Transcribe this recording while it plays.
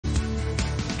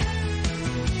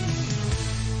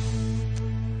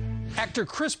Actor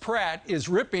Chris Pratt is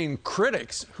ripping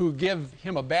critics who give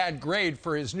him a bad grade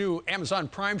for his new Amazon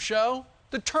Prime show,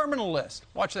 The Terminal List.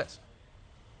 Watch this.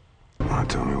 Want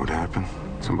to tell me what happened?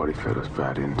 Somebody fed us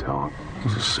bad intel. It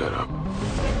was a setup.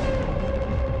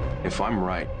 If I'm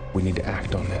right, we need to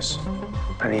act on this.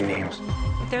 I need names.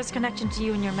 If there's a connection to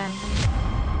you and your men,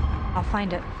 I'll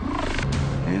find it.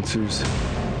 Answers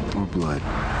or blood?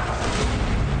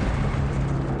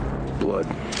 Blood.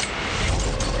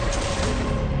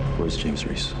 Where's James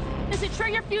Reese? Is it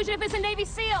true your fugitive is a Navy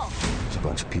SEAL? There's a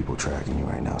bunch of people tracking you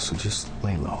right now, so just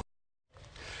lay low.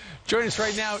 Joining us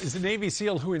right now is the Navy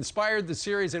SEAL who inspired the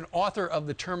series and author of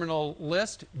The Terminal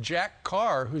List, Jack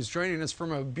Carr, who's joining us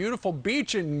from a beautiful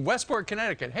beach in Westport,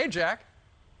 Connecticut. Hey, Jack.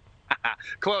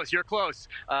 Close, you're close.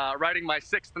 Writing my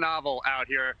 6th novel out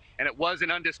here, and it was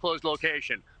an undisclosed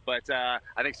location, but I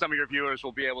think some of your viewers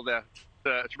will be able to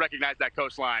recognize that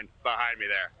coastline behind me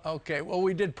there. Okay, well,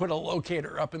 we did put a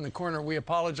locator up in the corner. We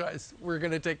apologize. We're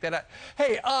going to take that out.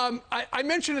 Hey, I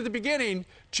mentioned at the beginning,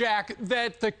 Jack,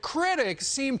 that the critics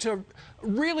seem to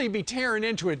really be tearing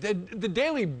into it. The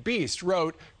Daily Beast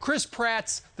wrote, Chris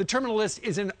Pratt's The Terminal List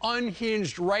is an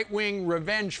unhinged right-wing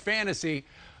revenge fantasy.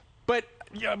 But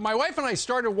my wife and I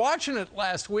started watching it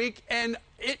last week, and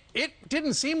it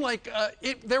didn't seem like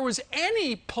there was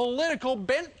any political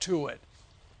bent to it.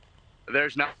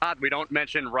 There's not. We don't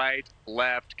mention right,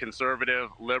 left, conservative,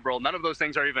 liberal. None of those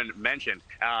things are even mentioned.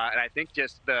 And I think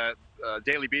just the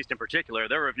Daily Beast in particular,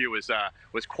 their review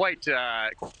was quite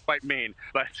mean.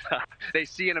 But they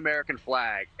see an American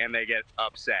flag and they get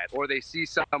upset, or they see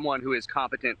someone who is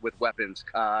competent with weapons,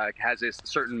 has this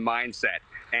certain mindset,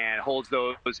 and holds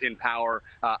those in power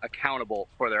accountable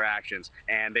for their actions,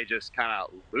 and they just kind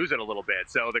of lose it a little bit.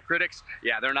 So the critics,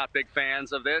 yeah, they're not big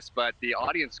fans of this, but the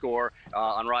audience score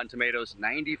on Rotten Tomatoes,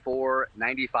 94,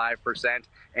 95%,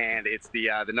 and it's the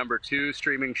 #2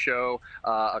 streaming show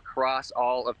across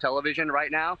all of television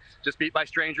right now, just beat by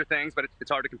Stranger Things, but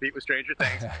it's hard to compete with Stranger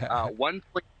Things.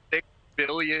 1.6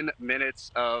 billion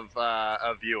minutes of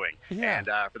viewing, yeah.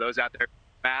 And for those out there,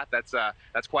 math,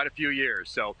 that's quite a few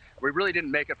years. So we really didn't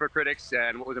make it for critics,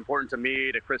 and what was important to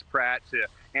me, to Chris Pratt, to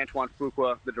Antoine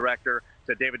Fuqua, the director,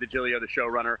 to David DiGilio, the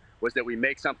showrunner, was that we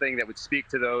make something that would speak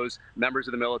to those members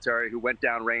of the military who went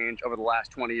downrange over the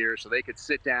last 20 years, so they could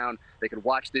sit down, they could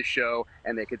watch this show,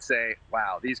 and they could say,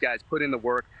 wow, these guys put in the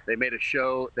work, they made a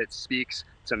show that speaks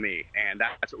to me. And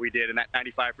that's what we did, and that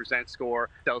 95% score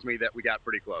tells me that we got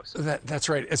pretty close. That's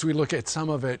right. As we look at some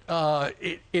of it,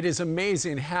 it is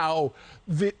amazing how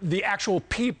the actual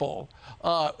people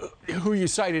who you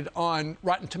cited on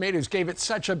Rotten Tomatoes gave it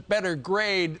such a better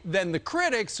grade than the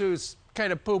critics who's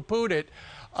kind of poo-pooed it.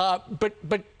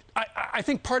 But I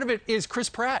think part of it is Chris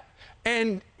Pratt.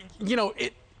 And, you know,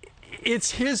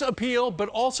 it's his appeal, but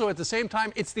also at the same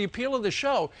time, it's the appeal of the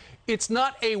show. It's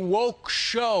not a woke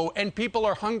show, and people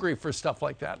are hungry for stuff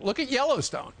like that. Look at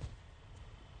Yellowstone.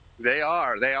 They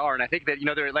are, and I think that, you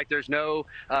know, there's no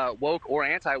woke or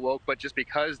anti-woke, but just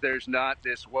because there's not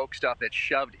this woke stuff that's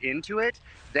shoved into it,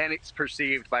 then it's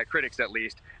perceived by critics, at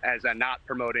least, as not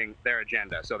promoting their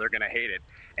agenda, so they're going to hate it.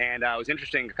 And it was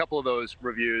interesting, a couple of those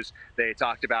reviews, they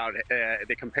talked about,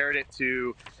 they compared it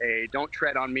to a "Don't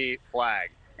Tread on Me"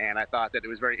 flag. And I thought that it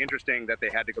was very interesting that they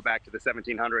had to go back to the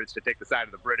 1700s to take the side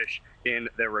of the British in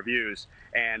their reviews.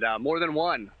 And more than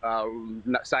one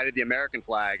cited the American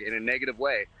flag in a negative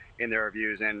way in their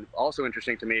reviews. And also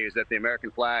interesting to me is that the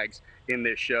American flags in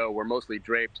this show were mostly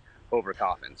draped over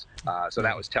coffins. So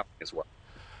that was telling as well.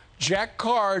 Jack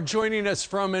Carr joining us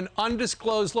from an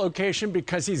undisclosed location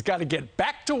because he's got to get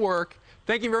back to work.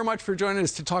 Thank you very much for joining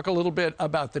us to talk a little bit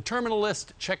about The Terminal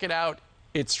List. Check it out.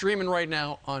 It's streaming right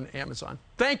now on Amazon.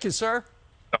 Thank you, sir.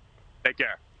 Take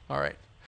care. All right.